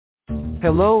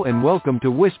Hello and welcome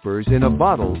to Whispers in a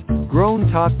Bottle,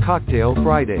 Grown Talk Cocktail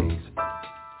Fridays.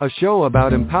 A show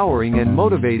about empowering and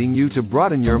motivating you to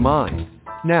broaden your mind.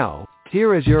 Now,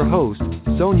 here is your host,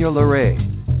 Sonia LeRae.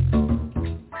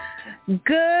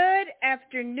 Good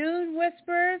afternoon,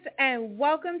 Whispers, and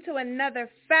welcome to another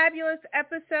fabulous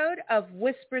episode of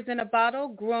Whispers in a Bottle,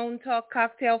 Grown Talk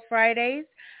Cocktail Fridays.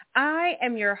 I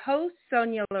am your host,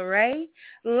 Sonia LeRae,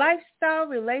 lifestyle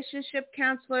relationship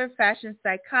counselor, fashion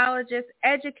psychologist,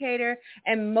 educator,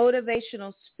 and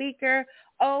motivational speaker.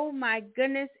 Oh my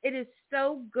goodness, it is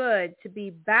so good to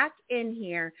be back in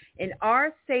here in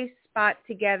our safe spot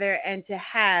together and to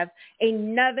have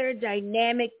another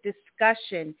dynamic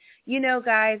discussion. You know,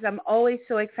 guys, I'm always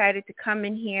so excited to come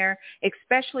in here,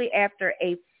 especially after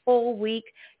a full week.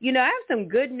 You know, I have some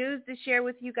good news to share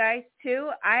with you guys too.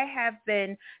 I have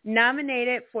been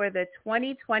nominated for the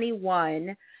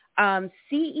 2021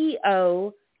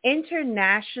 CEO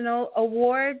International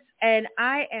Awards, and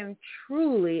I am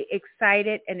truly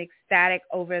excited and ecstatic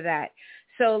over that.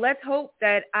 So let's hope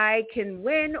that I can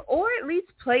win or at least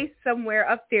place somewhere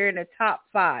up there in the top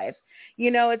 5. You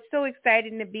know, it's so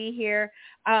exciting to be here.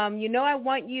 You know, I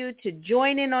want you to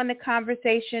join in on the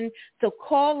conversation. So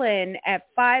call in at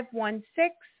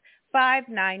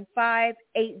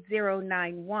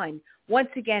 516-595-8091. Once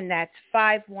again, that's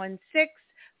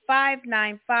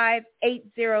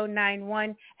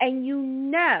 516-595-8091. And you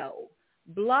know,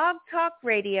 Blog Talk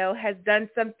Radio has done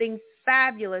something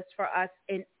fabulous for us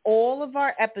in all of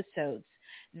our episodes.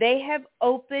 They have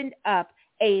opened up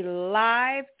a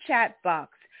live chat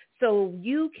box so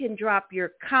you can drop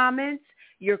your comments,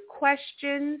 your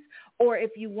questions, or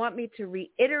if you want me to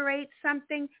reiterate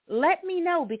something, let me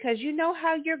know, because you know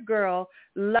how your girl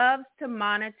loves to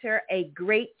monitor a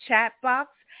great chat box.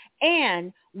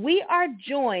 And we are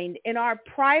joined in our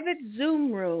private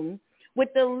Zoom room with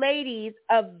the ladies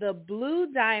of the Blue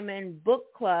Diamond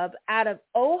Book Club out of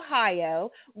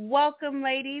Ohio. Welcome,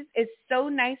 ladies. It's so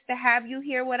nice to have you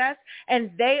here with us.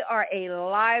 And they are a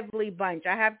lively bunch.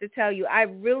 I have to tell you, I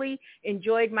really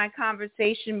enjoyed my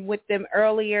conversation with them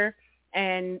earlier,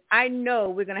 and I know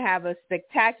we're going to have a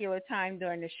spectacular time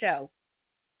during the show.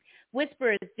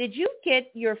 Whisperers, did you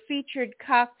get your featured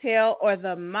cocktail or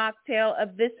the mocktail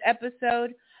of this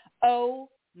episode? Oh,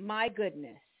 my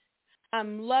goodness.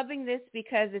 I'm loving this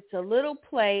because it's a little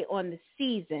play on the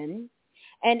season,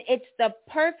 and it's the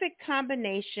perfect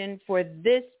combination for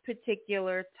this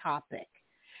particular topic.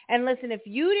 And listen, if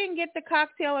you didn't get the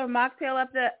cocktail or mocktail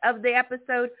of the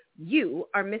episode, you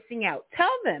are missing out.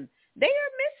 Tell them they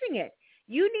are missing it.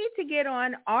 You need to get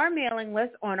on our mailing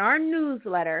list, on our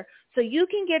newsletter, so you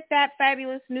can get that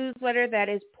fabulous newsletter that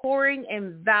is pouring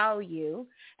in value.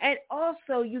 And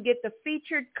also you get the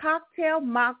featured cocktail,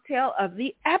 mocktail of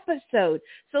the episode.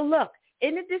 So look,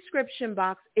 in the description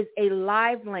box is a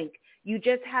live link. You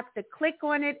just have to click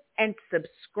on it and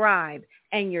subscribe,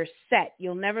 and you're set.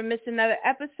 You'll never miss another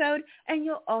episode, and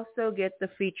you'll also get the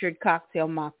featured cocktail,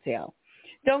 mocktail.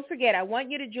 Don't forget, I want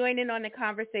you to join in on the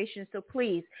conversation, so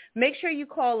please make sure you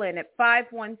call in at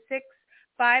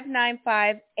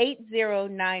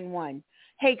 516-595-8091.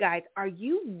 Hey, guys, are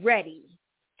you ready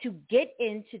to get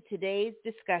into today's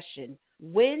discussion?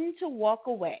 When to walk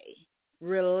away,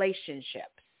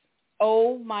 relationships.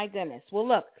 Oh, my goodness. Well,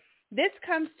 look, this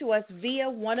comes to us via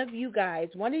one of you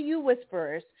guys, one of you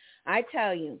whisperers, I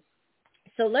tell you.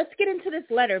 So let's get into this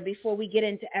letter before we get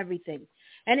into everything.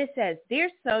 And it says, Dear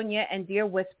Sonia and dear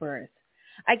Whisperers,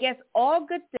 I guess all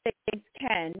good things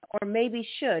can or maybe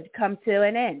should come to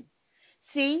an end.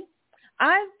 See,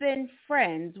 I've been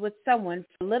friends with someone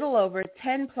for a little over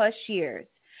 10 plus years,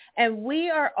 and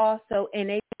we are also in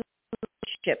a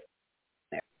relationship.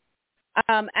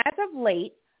 As of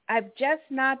late, I've just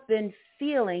not been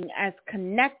feeling as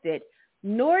connected,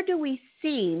 nor do we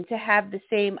seem to have the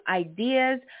same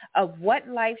ideas of what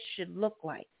life should look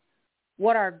like,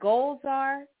 what our goals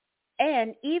are,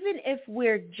 and even if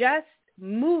we're just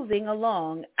moving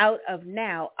along out of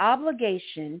now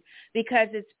obligation because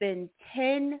it's been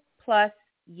 10 plus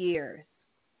years.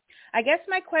 I guess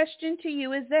my question to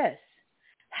you is this: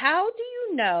 how do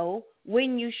you know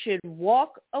when you should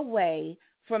walk away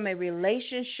from a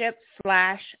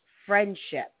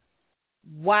relationship/friendship?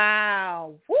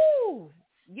 Wow. Woo!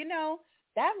 You know,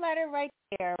 that letter right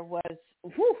there was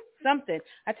something.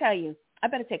 I tell you, I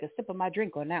better take a sip of my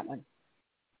drink on that one.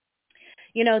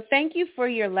 You know, thank you for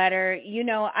your letter. You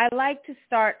know, I like to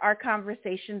start our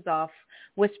conversations off,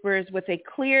 Whispers, with a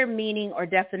clear meaning or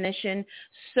definition.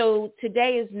 So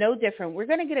today is no different. We're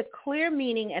going to get a clear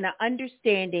meaning and an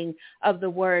understanding of the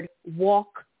word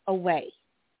walk away.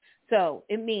 So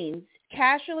it means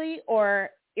casually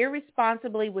or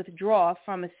irresponsibly withdraw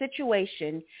from a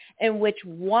situation in which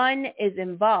one is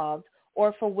involved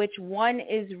or for which one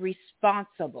is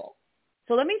responsible.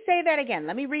 So let me say that again.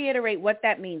 Let me reiterate what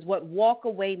that means, what walk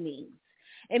away means.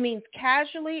 It means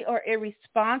casually or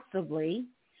irresponsibly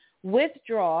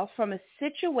withdraw from a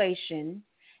situation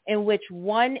in which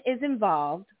one is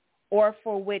involved or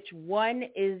for which one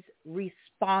is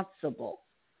responsible.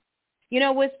 You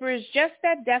know, Whisperers, just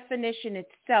that definition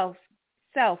itself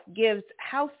gives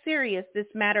how serious this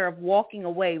matter of walking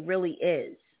away really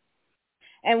is.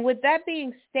 And with that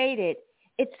being stated,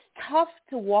 it's tough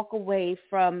to walk away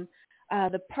from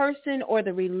the person or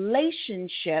the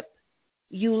relationship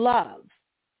you love.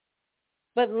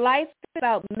 But life is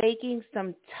about making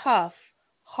some tough,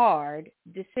 hard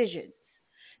decisions.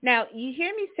 Now, you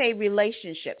hear me say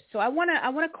relationships, so I want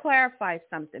to clarify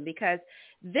something because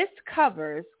this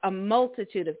covers a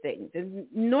multitude of things. And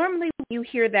normally when you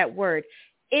hear that word,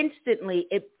 instantly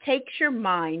it takes your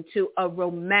mind to a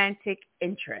romantic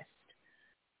interest.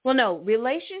 Well, no,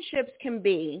 relationships can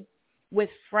be with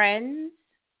friends,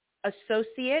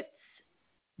 associates,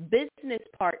 business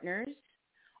partners,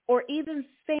 or even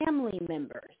family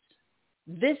members.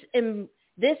 This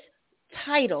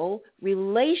title,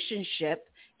 relationship,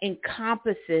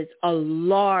 encompasses a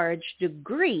large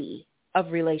degree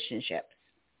of relationships.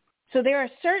 So there are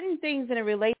certain things in a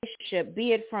relationship,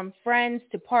 be it from friends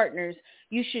to partners,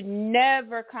 you should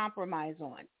never compromise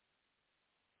on.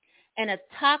 And a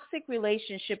toxic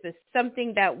relationship is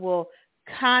something that will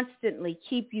constantly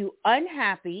keep you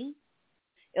unhappy,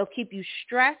 it'll keep you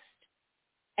stressed,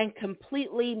 and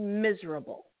completely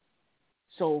miserable.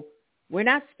 So we're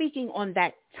not speaking on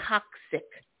that toxic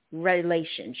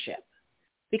relationship,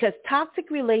 because toxic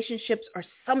relationships are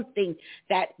something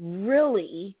that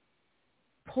really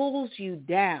pulls you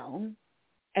down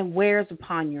and wears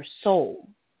upon your soul.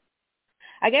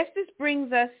 I guess this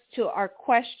brings us to our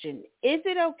question. Is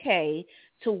it okay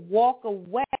to walk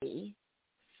away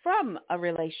from a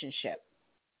relationship?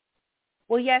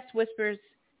 Well, yes, Whispers,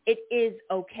 it is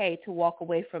okay to walk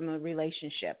away from a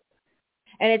relationship.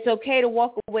 And it's okay to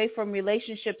walk away from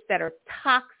relationships that are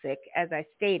toxic, as I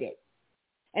stated.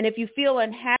 And if you feel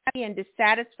unhappy and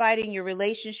dissatisfied in your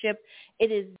relationship,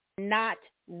 it is not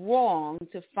wrong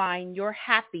to find your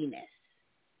happiness.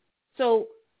 So,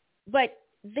 but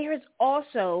there's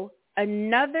also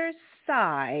another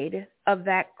side of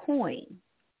that coin.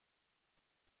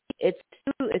 It's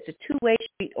a two-way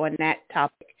street on that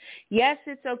topic. Yes,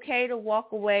 it's okay to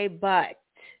walk away, but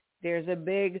there's a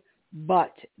big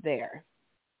but there.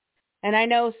 And I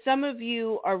know some of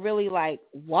you are really like,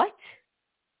 what?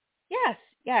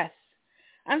 Yes.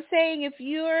 I'm saying if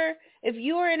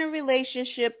you're in a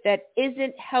relationship that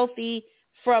isn't healthy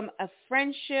from a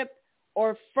friendship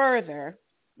or further,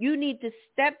 you need to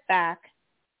step back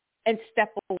and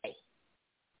step away.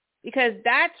 Because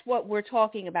that's what we're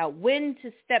talking about, when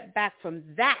to step back from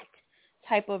that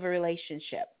type of a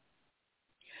relationship.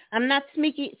 I'm not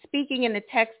speaking in the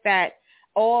text at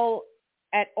all,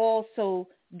 so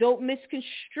don't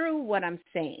misconstrue what I'm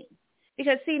saying.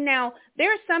 Because, see, now,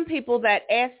 there are some people that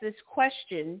ask this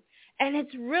question, and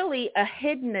it's really a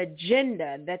hidden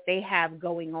agenda that they have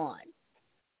going on.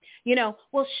 You know,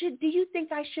 well, do you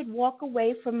think I should walk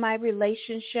away from my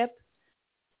relationship?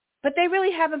 But they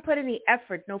really haven't put any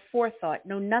effort, no forethought,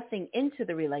 no nothing into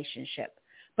the relationship.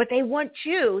 But they want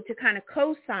you to kind of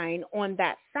co-sign on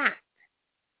that fact.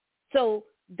 So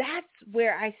that's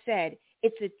where I said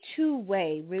it's a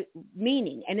two-way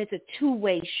meaning, and it's a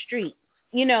two-way street.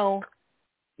 You know,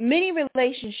 many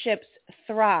relationships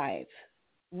thrive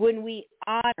when we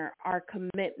honor our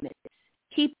commitments,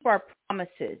 keep our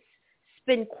promises,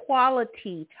 spend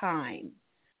quality time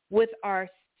with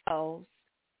ourselves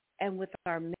and with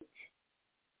our mate.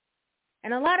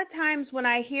 And a lot of times when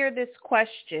I hear this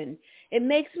question, it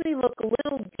makes me look a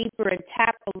little deeper and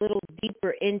tap a little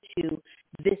deeper into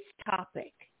this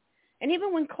topic. And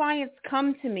even when clients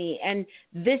come to me and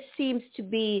this seems to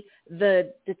be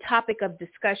the topic of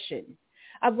discussion,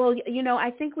 well, you know, I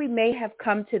think we may have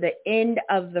come to the end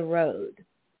of the road.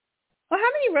 Well, how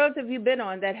many roads have you been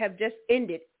on that have just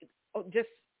ended, just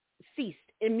ceased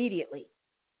immediately?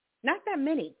 Not that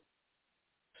many.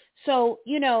 So,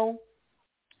 you know,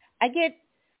 I get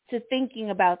to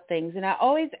thinking about things, and I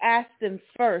always ask them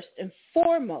first and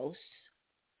foremost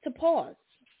to pause.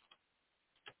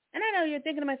 And I know you're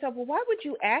thinking to myself, well, why would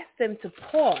you ask them to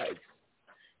pause?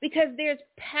 Because there's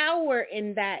power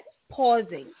in that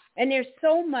pausing, and there's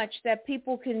so much that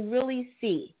people can really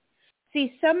see.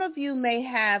 See, some of you may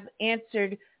have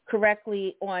answered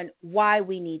correctly on why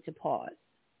we need to pause,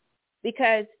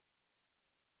 because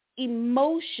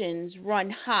emotions run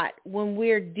hot when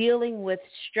we're dealing with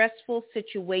stressful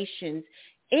situations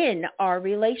in our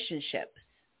relationships.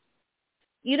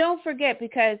 You don't forget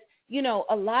because,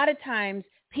 a lot of times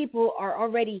people are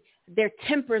already, their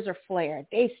tempers are flared.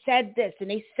 They said this and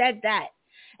they said that.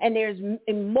 And there's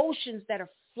emotions that are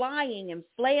flying and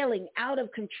flailing out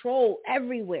of control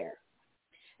everywhere.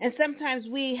 And sometimes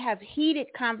we have heated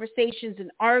conversations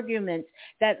and arguments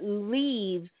that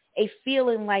leave a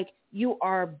feeling like you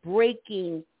are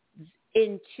breaking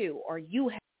into or you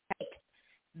have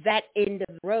that end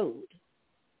of the road.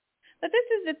 But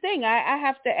this is the thing. I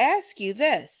have to ask you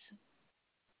this.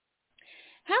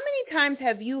 How many times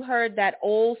have you heard that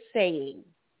old saying,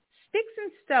 sticks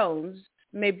and stones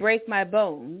may break my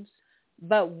bones,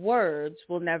 but words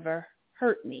will never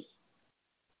hurt me?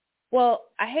 Well,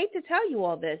 I hate to tell you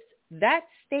all this. That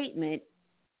statement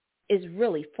is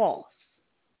really false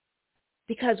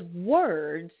because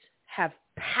words have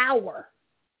power.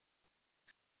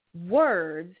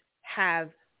 Words have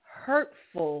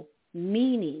hurtful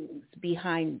meanings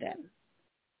behind them.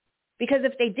 Because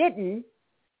if they didn't,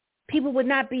 people would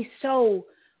not be so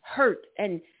hurt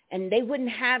and they wouldn't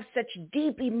have such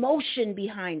deep emotion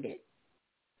behind it.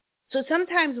 So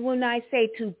sometimes when I say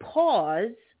to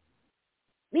pause,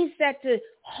 means that to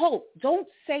halt. Don't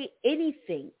say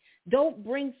anything. Don't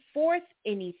bring forth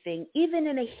anything, even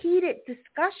in a heated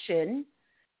discussion,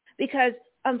 because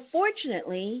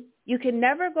unfortunately, you can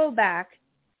never go back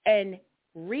and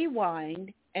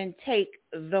rewind and take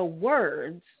the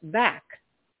words back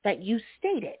that you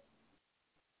stated.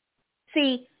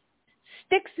 See,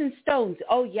 sticks and stones,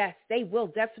 oh yes, they will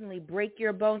definitely break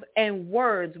your bones, and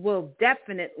words will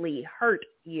definitely hurt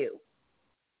you.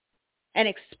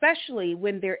 And especially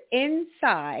when they're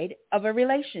inside of a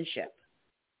relationship,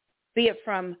 be it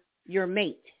from your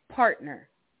mate, partner,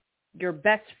 your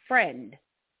best friend,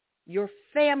 your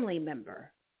family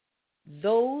member,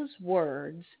 those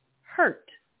words hurt.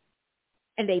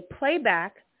 And they play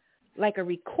back like a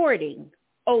recording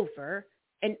over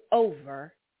and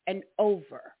over and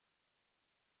over.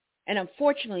 And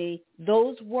unfortunately,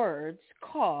 those words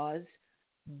cause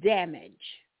damage.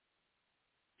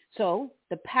 So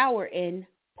the power in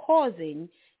pausing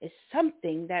is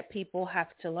something that people have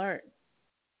to learn,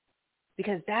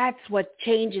 because that's what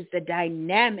changes the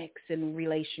dynamics in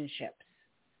relationships.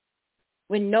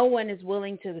 When no one is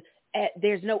willing to,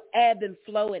 there's no ebb and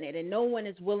flow in it, and no one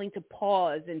is willing to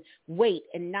pause and wait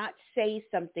and not say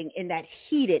something in that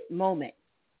heated moment.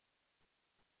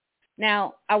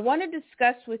 Now, I want to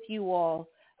discuss with you all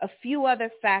a few other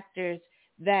factors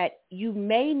that you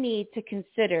may need to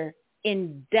consider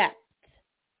in depth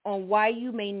on why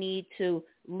you may need to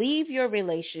leave your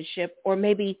relationship or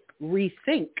maybe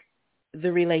rethink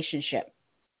the relationship.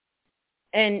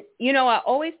 And, I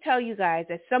always tell you guys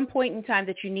at some point in time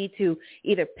that you need to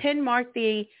either pin mark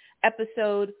the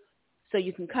episode so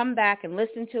you can come back and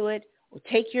listen to it, or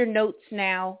take your notes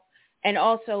now. And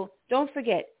also, don't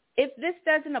forget, if this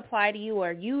doesn't apply to you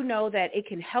or you know that it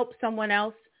can help someone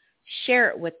else, share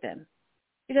it with them.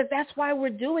 Because that's why we're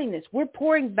doing this. We're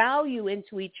pouring value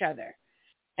into each other.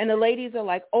 And the ladies are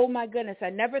like, oh my goodness, I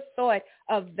never thought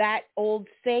of that old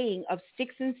saying of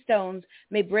sticks and stones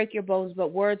may break your bones,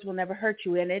 but words will never hurt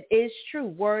you. And it is true.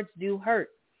 Words do hurt.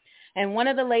 And one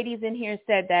of the ladies in here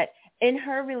said that in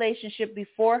her relationship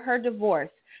before her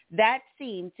divorce, that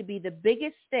seemed to be the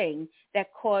biggest thing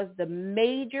that caused the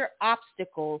major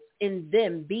obstacles in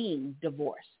them being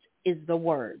divorced is the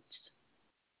words.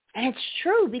 And it's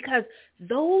true, because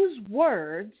those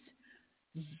words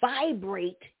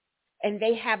vibrate and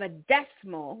they have a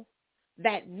decimal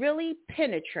that really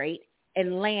penetrate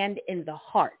and land in the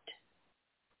heart.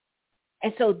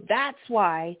 And so that's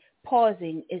why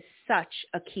pausing is such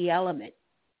a key element.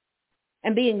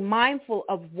 And being mindful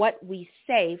of what we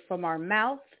say from our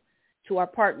mouth to our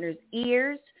partner's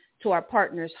ears, to our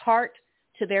partner's heart,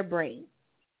 to their brain.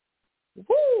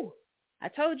 Woo! I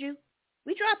told you.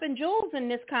 We dropping jewels in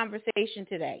this conversation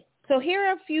today. So here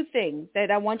are a few things that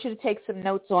I want you to take some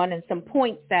notes on and some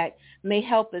points that may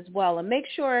help as well. And make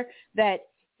sure that,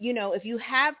 if you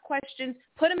have questions,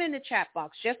 put them in the chat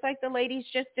box, just like the ladies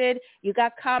just did. You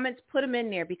got comments, put them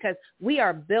in there, because we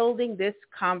are building this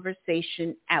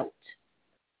conversation out.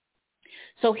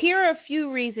 So here are a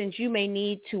few reasons you may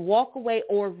need to walk away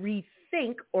or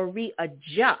rethink or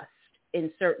readjust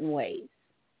in certain ways.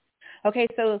 Okay,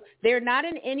 so they're not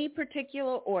in any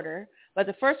particular order, but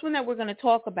the first one that we're going to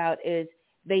talk about is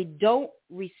they don't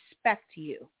respect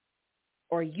you,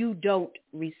 or you don't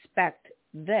respect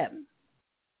them.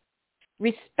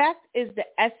 Respect is the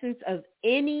essence of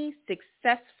any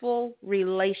successful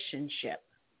relationship.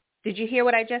 Did you hear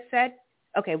what I just said?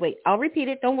 Okay, wait, I'll repeat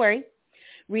it. Don't worry.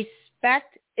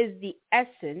 Respect is the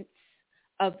essence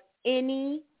of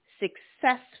any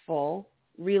successful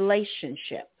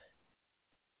relationship.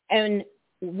 And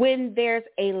when there's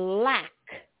a lack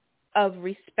of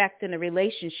respect in a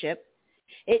relationship,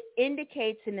 it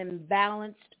indicates an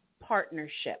imbalanced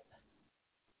partnership.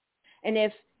 And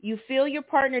if you feel your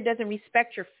partner doesn't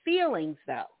respect your feelings,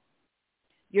 though,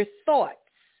 your thoughts,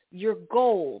 your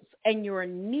goals, and your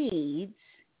needs,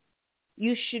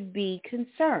 you should be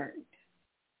concerned.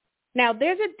 Now,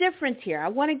 there's a difference here. I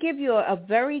want to give you a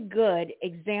very good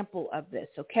example of this,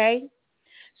 okay?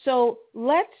 So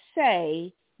let's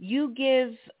say you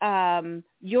give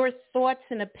your thoughts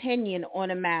and opinion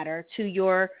on a matter to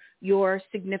your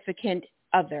significant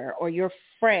other or your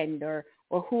friend or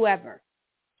whoever,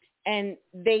 and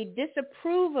they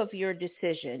disapprove of your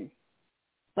decision,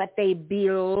 but they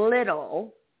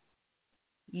belittle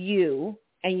you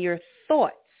and your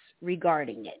thoughts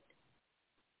regarding it.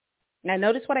 Now,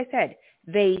 notice what I said.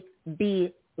 They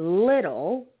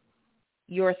belittle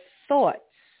your thoughts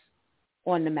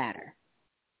on the matter.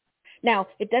 Now,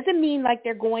 it doesn't mean like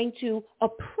they're going to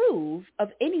approve of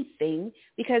anything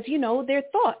because, you know, they're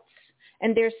thoughts.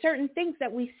 And there's certain things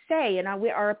that we say and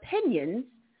our opinions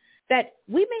that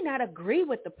we may not agree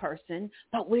with the person,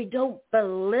 but we don't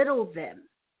belittle them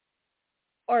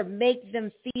or make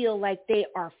them feel like they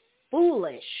are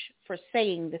foolish for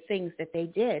saying the things that they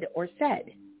did or said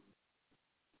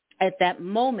at that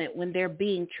moment when they're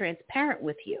being transparent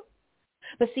with you.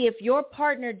 But see, if your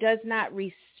partner does not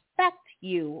respect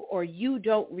you or you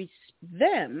don't respect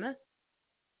them,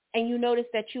 and you notice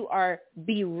that you are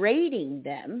berating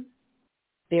them,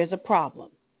 there's a problem.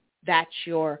 That's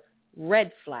your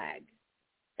red flag.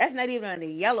 That's not even a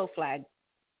yellow flag.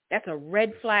 That's a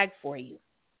red flag for you.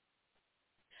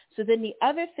 So then the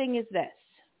other thing is this.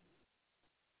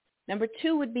 Number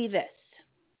 2 would be this.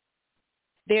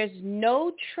 There's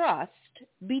no trust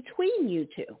between you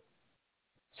two.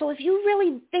 So if you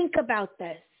really think about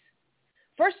this,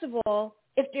 first of all,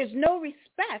 if there's no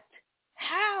respect,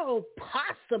 how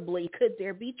possibly could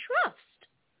there be trust?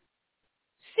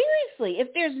 Seriously,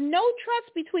 if there's no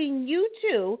trust between you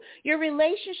two, your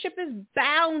relationship is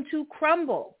bound to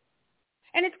crumble.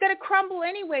 And it's going to crumble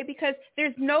anyway because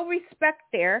there's no respect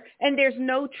there and there's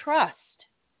no trust.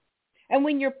 And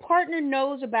when your partner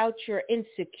knows about your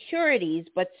insecurities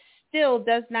but still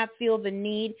does not feel the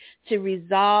need to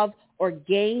resolve or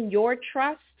gain your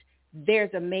trust,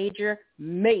 there's a major,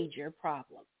 major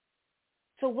problem.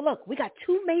 So look, we got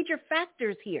 2 major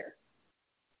factors here.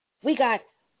 We got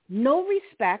no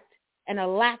respect and a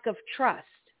lack of trust.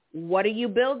 What are you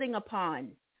building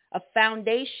upon? A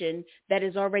foundation that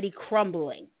is already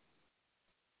crumbling.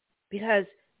 Because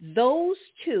those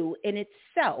 2 in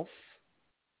itself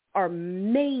are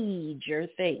major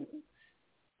things.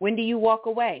 When do you walk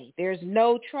away? There's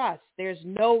no trust. There's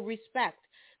no respect,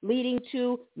 leading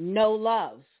to no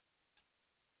love.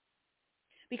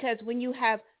 Because when you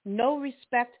have no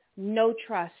respect, no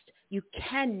trust, you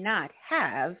cannot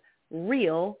have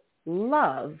real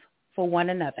love for one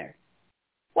another.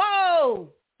 Whoa!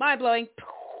 Mind-blowing.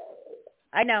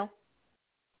 I know.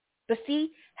 But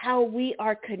see how we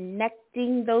are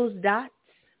connecting those dots?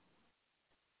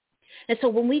 And so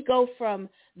when we go from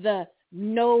the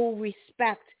no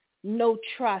respect, no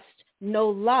trust, no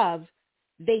love,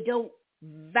 they don't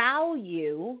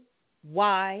value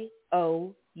Y-O-U,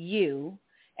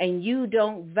 and you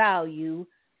don't value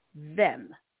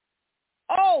them.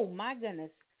 Oh, my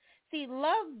goodness. See,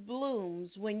 love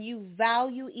blooms when you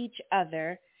value each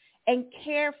other and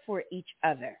care for each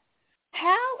other.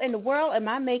 How in the world am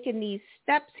I making these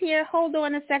steps here? Hold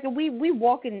on a second. We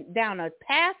walking down a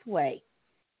pathway.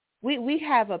 We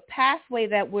have a pathway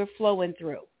that we're flowing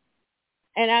through.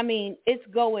 And I mean, it's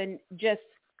going just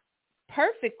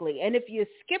perfectly. And if you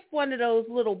skip one of those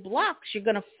little blocks, you're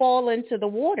going to fall into the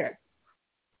water.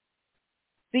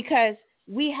 Because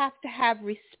we have to have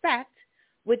respect,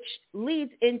 which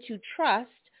leads into trust,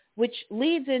 which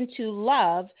leads into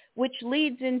love, which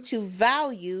leads into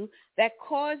value that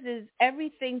causes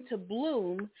everything to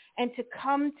bloom and to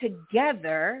come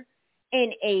together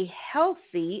in a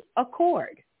healthy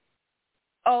accord.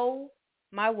 Oh,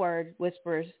 my word,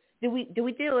 Whispers. Did we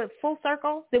do a full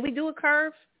circle? Did we do a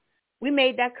curve? We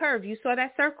made that curve. You saw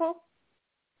that circle?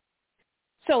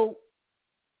 So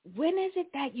when is it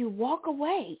that you walk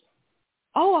away?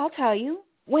 Oh, I'll tell you.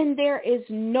 When there is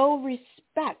no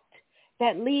respect,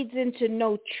 that leads into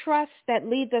no trust, that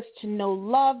leads us to no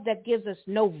love, that gives us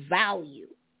no value.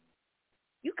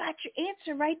 You got your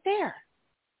answer right there.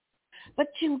 But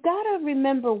you got to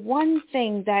remember one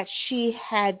thing that she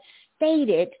had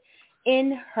stated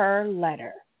in her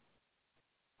letter.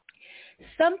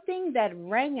 something that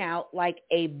rang out like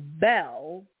a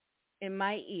bell in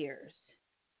my ears.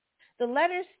 The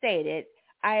letter stated,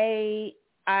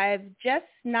 I've just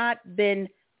not been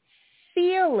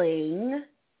feeling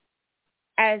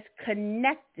as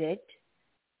connected,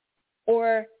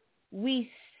 or we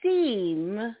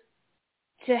seem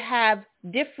to have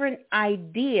different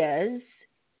ideas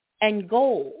and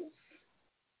goals.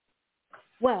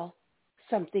 Well,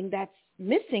 something that's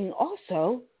missing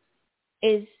also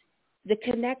is the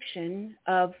connection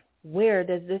of where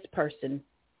does this person,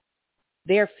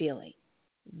 their feeling,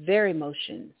 their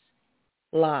emotions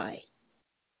lie?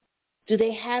 Do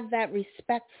they have that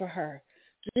respect for her?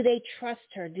 Do they trust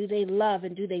her? Do they love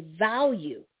and do they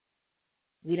value?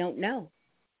 We don't know,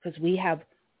 because we have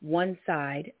one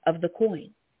side of the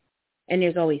coin, and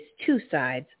there's always two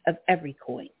sides of every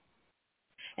coin.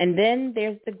 And then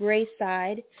there's the gray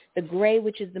side, the gray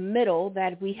which is the middle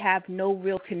that we have no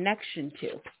real connection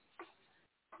to.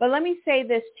 But let me say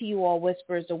this to you all,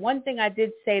 Whisperers. The one thing I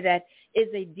did say that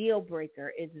is a deal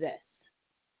breaker is this.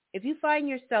 If you find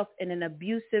yourself in an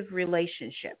abusive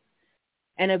relationship,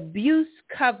 and abuse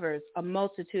covers a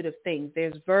multitude of things.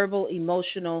 There's verbal,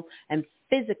 emotional, and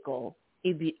physical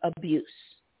abuse.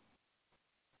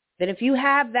 Then if you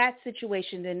have that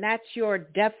situation, then that's your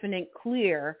definite,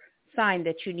 clear sign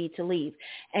that you need to leave.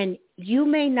 And you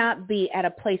may not be at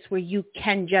a place where you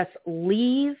can just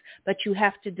leave, but you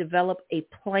have to develop a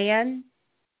plan.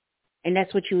 And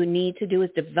that's what you would need to do, is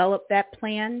develop that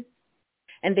plan.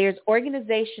 And there's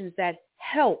organizations that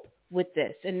help with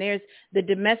this. And there's the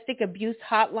domestic abuse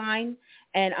hotline.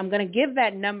 And I'm going to give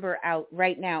that number out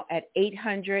right now at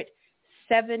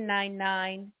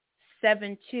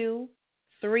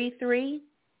 800-799-7233.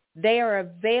 They are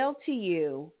available to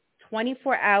you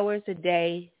 24 hours a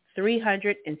day,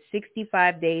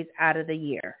 365 days out of the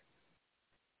year.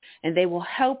 And they will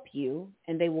help you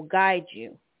and they will guide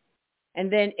you. And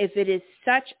then if it is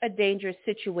such a dangerous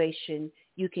situation,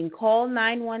 you can call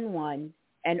 911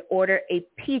 and order a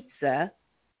pizza,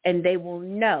 and they will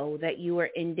know that you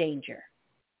are in danger.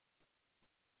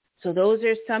 So those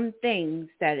are some things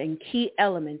that and key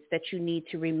elements that you need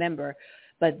to remember.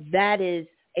 But that is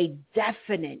a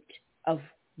definite of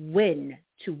when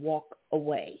to walk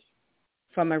away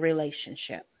from a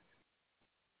relationship.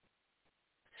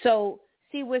 So,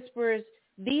 see, Whisperers,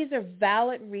 these are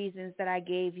valid reasons that I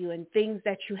gave you and things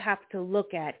that you have to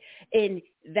look at in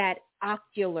that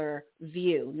ocular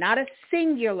view, not a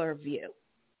singular view,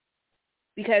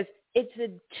 because it's a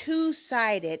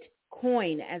two-sided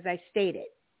coin, as I stated.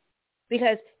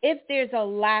 Because if there's a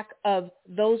lack of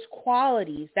those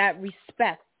qualities, that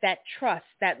respect, that trust,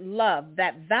 that love,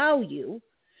 that value,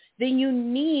 then you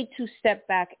need to step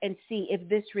back and see if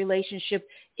this relationship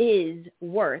is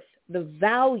worth the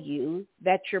value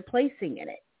that you're placing in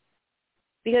it.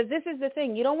 Because this is the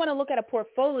thing. You don't want to look at a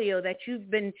portfolio that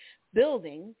you've been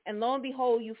building, and lo and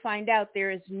behold, you find out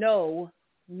there is no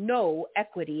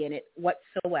equity in it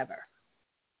whatsoever.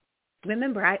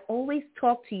 Remember, I always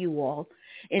talk to you all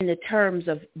in the terms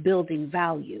of building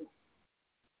value.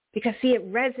 Because, see,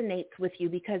 it resonates with you,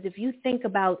 because if you think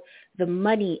about the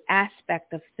money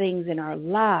aspect of things in our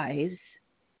lives,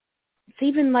 it's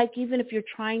even if you're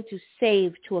trying to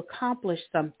save to accomplish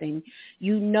something,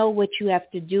 you know what you have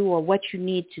to do or what you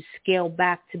need to scale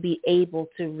back to be able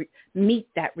to meet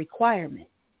that requirement.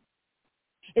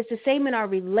 It's the same in our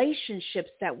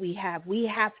relationships that we have. We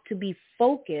have to be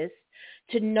focused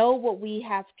to know what we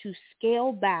have to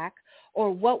scale back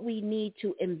or what we need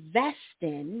to invest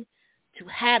in to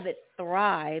have it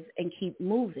thrive and keep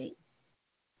moving.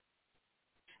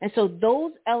 And so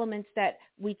those elements that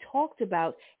we talked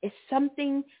about is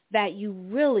something that you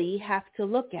really have to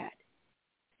look at.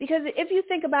 Because if you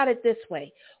think about it this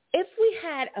way, if we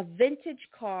had a vintage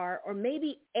car or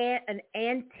maybe an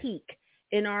antique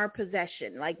in our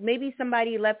possession, like maybe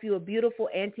somebody left you a beautiful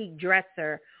antique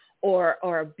dresser or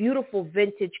a beautiful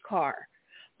vintage car,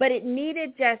 but it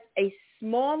needed just a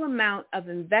small amount of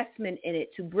investment in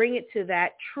it to bring it to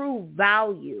that true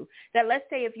value, that let's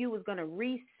say if you was going to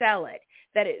resell it,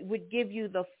 that it would give you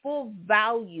the full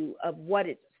value of what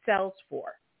it sells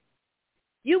for.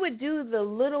 You would do the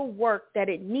little work that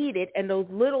it needed and those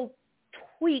little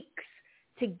tweaks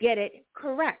to get it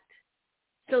correct.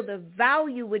 So the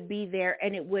value would be there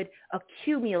and it would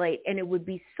accumulate and it would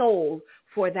be sold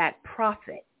for that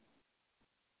profit.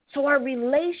 So our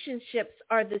relationships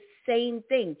are the same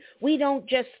thing. We don't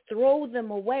just throw them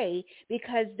away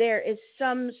because there is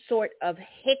some sort of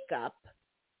hiccup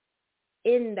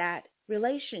in that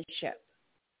relationship.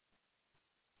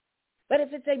 But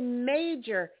if it's a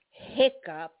major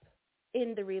hiccup,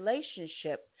 in the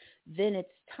relationship, then it's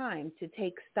time to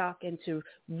take stock and to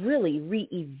really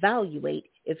reevaluate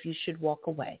if you should walk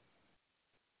away.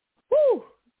 Woo!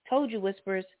 Told you,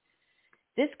 Whispers.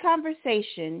 This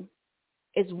conversation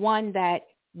is one that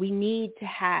we need to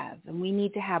have, and we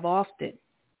need to have often.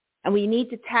 And we need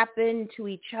to tap into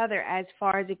each other as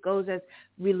far as it goes as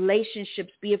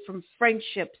relationships, be it from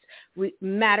friendships,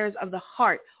 matters of the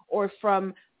heart, or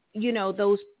from,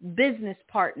 those business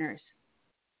partners.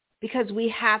 Because we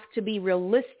have to be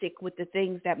realistic with the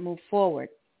things that move forward.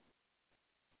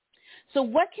 So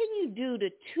what can you do to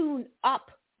tune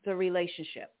up the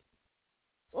relationship?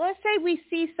 Let's say we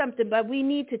see something, but we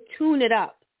need to tune it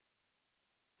up.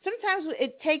 Sometimes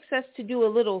it takes us to do a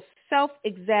little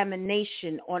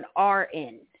self-examination on our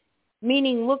end,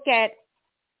 meaning look at,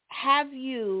 have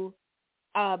you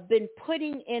been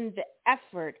putting in the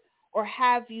effort, or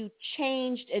have you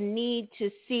changed and need to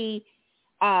see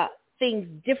things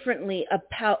differently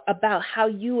about how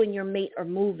you and your mate are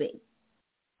moving?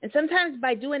 And sometimes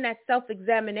by doing that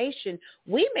self-examination,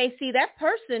 we may see that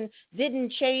person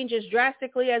didn't change as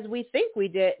drastically as we think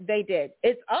they did.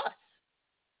 It's us.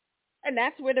 And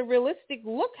that's where the realistic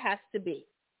look has to be.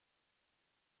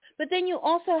 But then you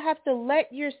also have to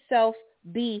let yourself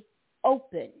be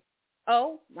open.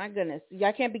 Oh, my goodness.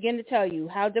 I can't begin to tell you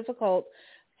how difficult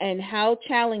and how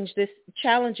challenging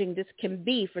this can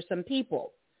be for some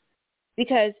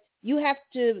because you have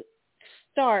to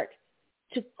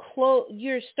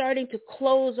you're starting to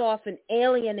close off and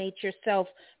alienate yourself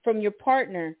from your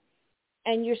partner,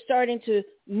 and you're starting to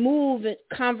move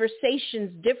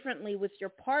conversations differently with your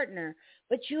partner,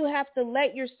 but you have to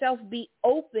let yourself be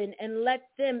open and let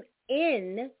them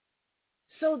in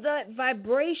so that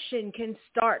vibration can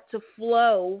start to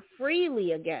flow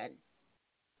freely again.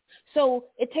 So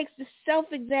it takes the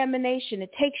self-examination.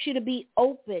 It takes you to be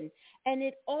open. And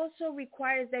it also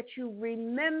requires that you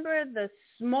remember the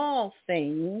small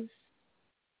things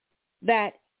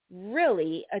that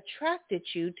really attracted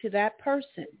you to that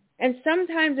person. And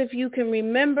sometimes if you can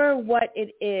remember what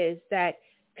it is that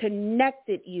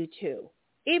connected you to,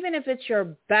 even if it's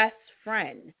your best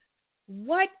friend,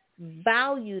 what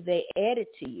value they added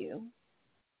to you,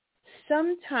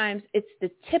 sometimes it's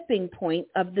the tipping point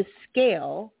of the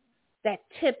scale that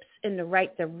tips in the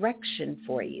right direction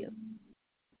for you.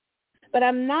 But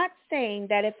I'm not saying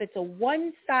that if it's a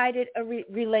one-sided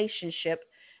relationship,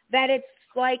 that it's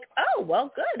like, oh,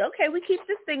 well, good. Okay, we keep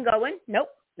this thing going. Nope,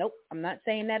 I'm not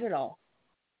saying that at all.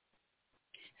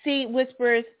 See,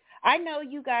 Whispers, I know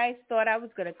you guys thought I was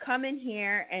going to come in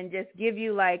here and just give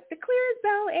you like the clear as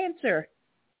bell answer.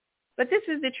 But this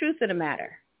is the truth of the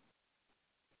matter.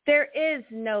 There is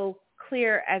no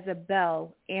clear as a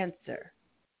bell answer.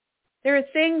 There are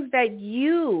things that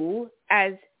you,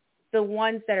 as the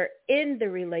ones that are in the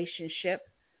relationship,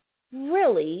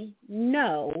 really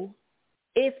know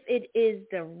if it is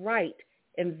the right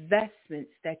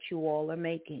investments that you all are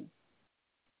making.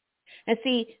 And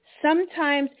see,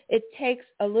 sometimes it takes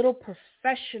a little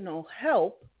professional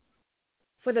help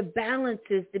for the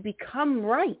balances to become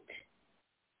right.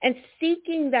 And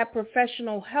seeking that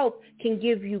professional help can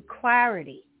give you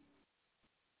clarity.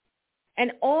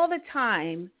 And all the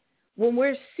time, when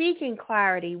we're seeking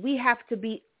clarity, we have to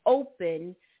be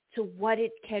open to what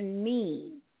it can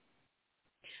mean.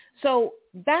 So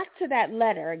back to that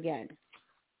letter again.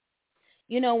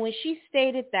 When she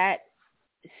stated that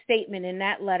statement in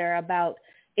that letter about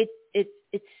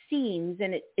it seems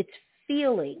and it's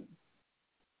feeling,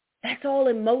 that's all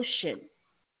emotion.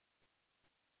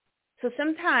 So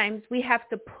sometimes we have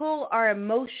to pull our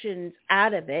emotions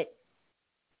out of it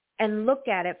and look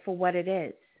at it for what it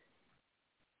is.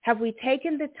 Have we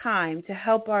taken the time to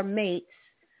help our mates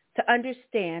to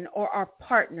understand, or our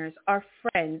partners, our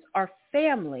friends, our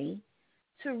family,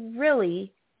 to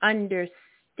really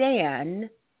understand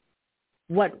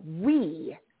what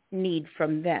we need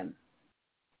from them?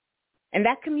 And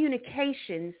that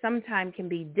communication sometimes can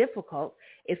be difficult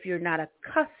if you're not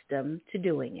accustomed to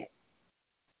doing it.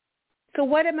 So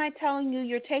what am I telling you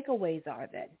your takeaways are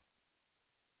then?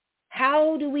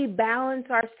 How do we balance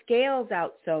our scales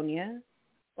out, Sonia?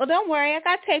 Well, don't worry. I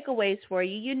got takeaways for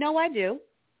you. You know I do.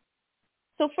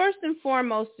 So first and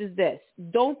foremost is this.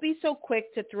 Don't be so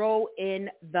quick to throw in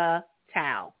the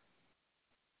towel.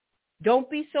 Don't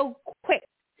be so quick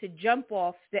to jump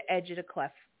off the edge of the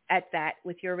cliff at that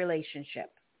with your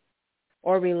relationship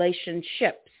or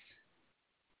relationships,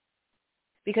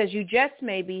 because you just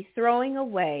may be throwing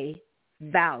away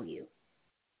value.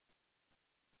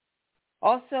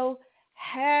 Also,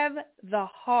 have the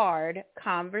hard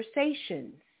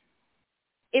conversations.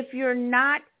 If you're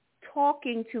not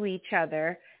talking to each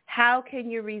other, how can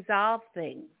you resolve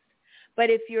things? But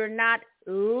if you're not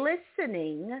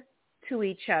listening to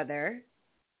each other,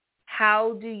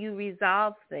 how do you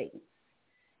resolve things?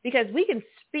 Because we can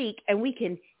speak and we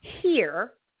can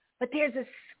hear, but there's a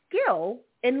skill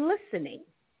in listening.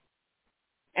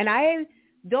 And I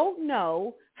don't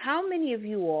know how many of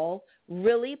you all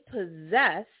really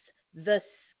possess the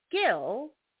skill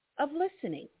of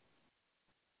listening.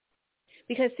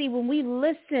 Because, see, when we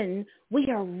listen,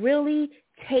 we are really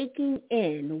taking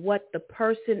in what the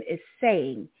person is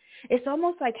saying. It's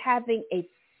almost like having a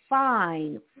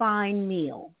fine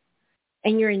meal.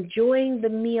 And you're enjoying the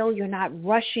meal. You're not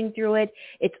rushing through it.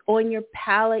 It's on your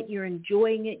palate. You're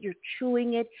enjoying it. You're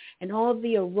chewing it. And all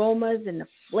the aromas and the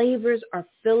flavors are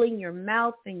filling your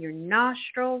mouth and your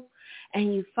nostrils.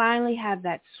 And you finally have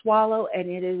that swallow, and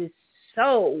it is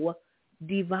so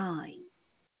divine.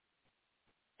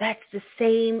 That's the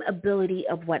same ability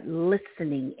of what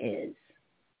listening is.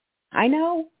 I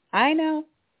know.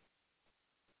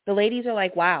 The ladies are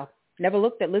like, wow, never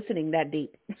looked at listening that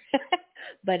deep.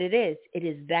 But it is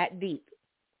that deep.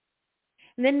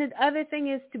 And then the other thing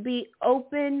is to be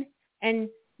open and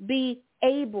be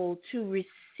able to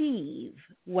receive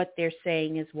what they're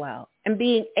saying as well. And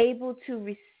being able to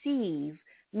receive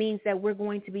means that we're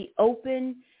going to be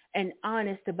open and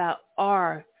honest about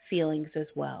our feelings as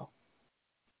well.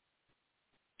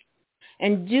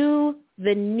 And do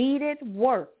the needed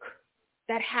work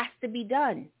that has to be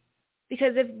done.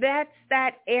 Because if that's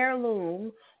that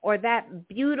heirloom or that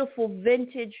beautiful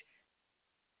vintage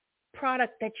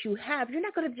product that you have, you're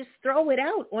not going to just throw it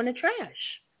out on the trash.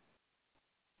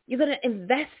 You're going to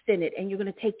invest in it, and you're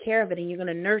going to take care of it, and you're going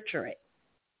to nurture it.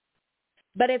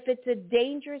 But if it's a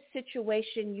dangerous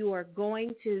situation, you are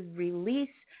going to release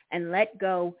and let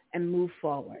go and move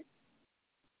forward.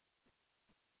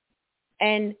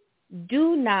 And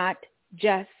do not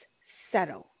just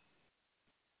settle.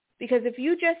 Because if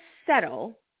you just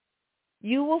settle,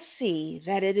 you will see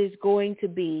that it is going to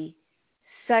be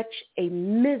such a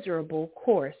miserable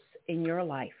course in your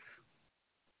life.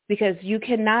 Because you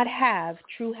cannot have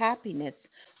true happiness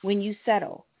when you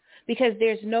settle. Because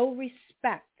there's no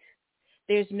respect.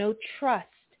 There's no trust,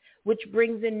 which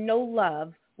brings in no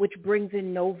love, which brings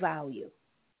in no value.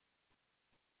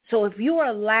 So if you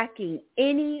are lacking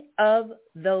any of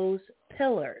those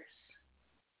pillars,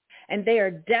 and they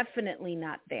are definitely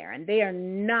not there, and they are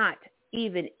not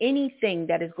even anything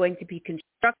that is going to be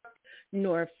constructed,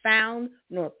 nor found,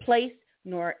 nor placed,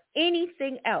 nor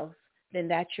anything else, then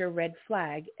that's your red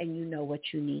flag, and you know what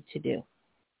you need to do.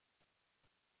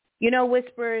 You know,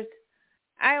 Whisperers,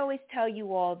 I always tell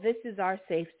you all, this is our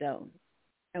safe zone.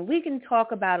 And we can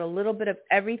talk about a little bit of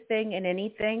everything and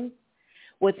anything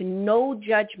with no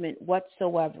judgment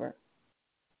whatsoever.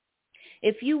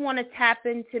 If you want to tap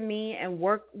into me and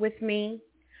work with me,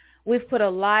 we've put a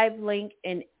live link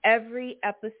in every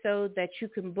episode that you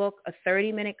can book a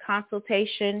 30-minute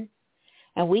consultation,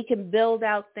 and we can build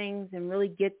out things and really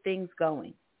get things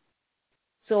going.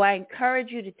 So I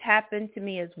encourage you to tap into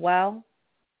me as well.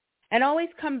 And always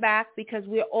come back, because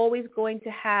we're always going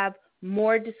to have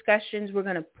more discussions. We're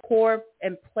going to pour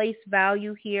and place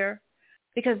value here,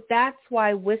 because that's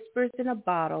why Whispers in a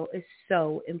Bottle is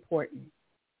so important.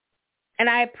 And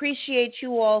I appreciate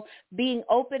you all being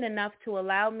open enough to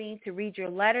allow me to read your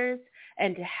letters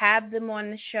and to have them on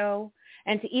the show,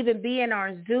 and to even be in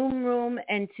our Zoom room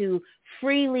and to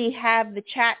freely have the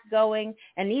chat going.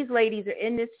 And these ladies are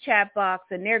in this chat box,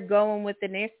 and they're going with it,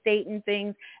 and they're stating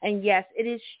things. And yes, it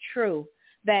is true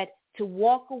that to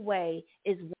walk away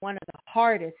is one of the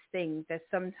hardest things that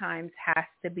sometimes has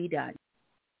to be done.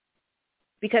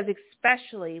 Because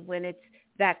especially when it's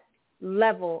that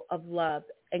level of love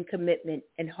and commitment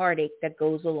and heartache that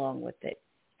goes along with it.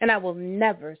 And I will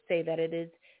never say that it is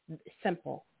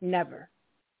simple, never.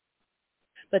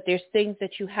 But there's things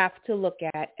that you have to look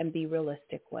at and be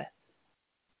realistic with.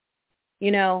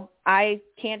 You know, I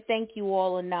can't thank you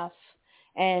all enough,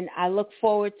 and I look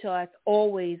forward to us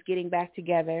always getting back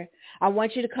together. I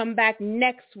want you to come back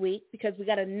next week, because we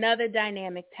got another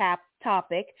dynamic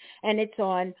topic, and it's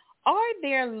on, are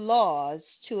there laws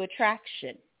to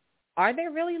attraction? Are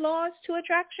there really laws to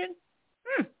attraction?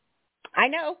 I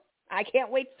know. I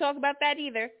can't wait to talk about that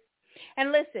either.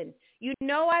 And listen, you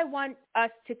know I want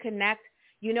us to connect.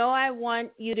 You know I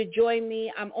want you to join me.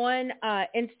 I'm on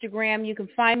Instagram. You can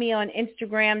find me on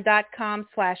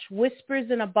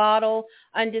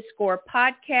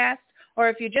Instagram.com/whispersinabottle_podcast. Or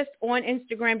if you're just on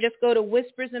Instagram, just go to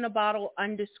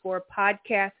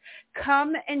whispersinabottle_podcast.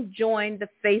 Come and join the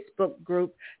Facebook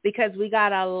group, because we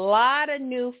got a lot of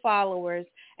new followers,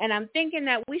 And I'm thinking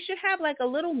that we should have like a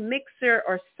little mixer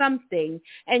or something,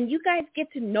 and you guys get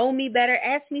to know me better,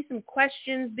 ask me some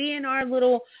questions, be in our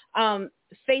little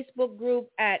Facebook group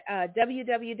at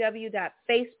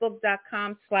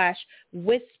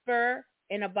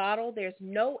www.facebook.com/whisper-in-a-bottle. There's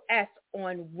no S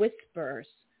on whispers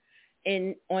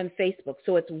on Facebook.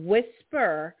 So it's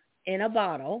Whisper in a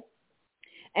Bottle.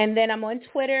 And then I'm on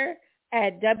Twitter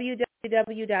at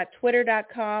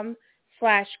www.twitter.com/WHISPERS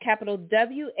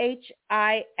BOTTLE.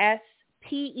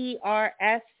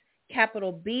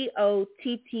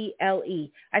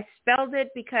 I spelled it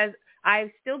because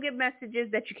I still get messages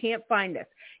that you can't find us.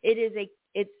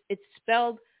 It's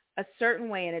spelled a certain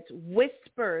way, and it's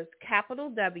Whispers, capital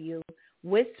W,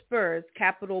 Whispers,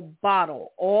 capital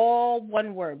Bottle, all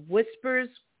one word, Whispers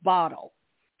Bottle.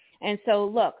 And so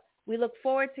look, we look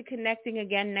forward to connecting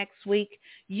again next week.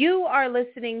 You are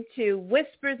listening to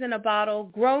Whispers in a Bottle,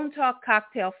 Grown Talk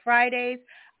Cocktail Fridays.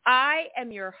 I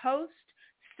am your host,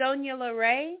 Sonia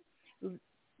LeRae,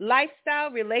 lifestyle,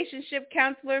 relationship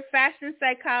counselor, fashion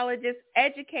psychologist,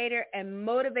 educator, and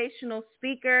motivational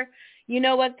speaker. You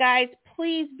know what, guys?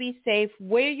 Please be safe.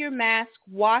 Wear your mask.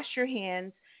 Wash your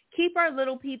hands. Keep our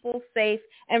little people safe.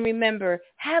 And remember,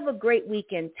 have a great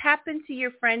weekend. Tap into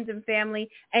your friends and family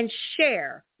and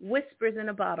share Whispers in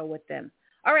a Bottle with them.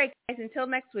 All right, guys, until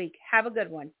next week, have a good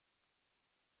one.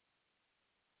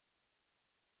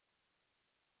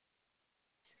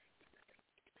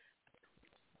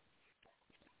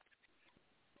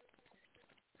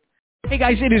 Hey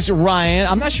guys, it is Ryan.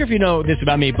 I'm not sure if you know this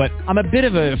about me, but I'm a bit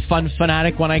of a fun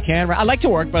fanatic when I can. I like to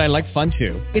work, but I like fun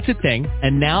too. It's a thing.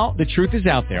 And now the truth is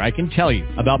out there. I can tell you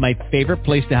about my favorite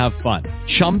place to have fun.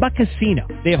 Chumba Casino.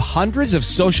 They have hundreds of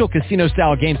social casino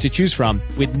style games to choose from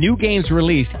with new games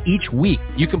released each week.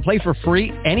 You can play for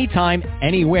free anytime,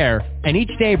 anywhere. And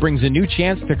each day brings a new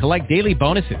chance to collect daily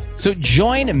bonuses. So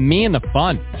join me in the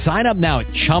fun. Sign up now at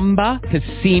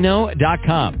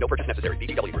ChumbaCasino.com. No purchase necessary.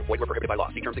 VGW Group. Void where prohibited by law.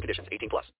 See terms and conditions. 18+.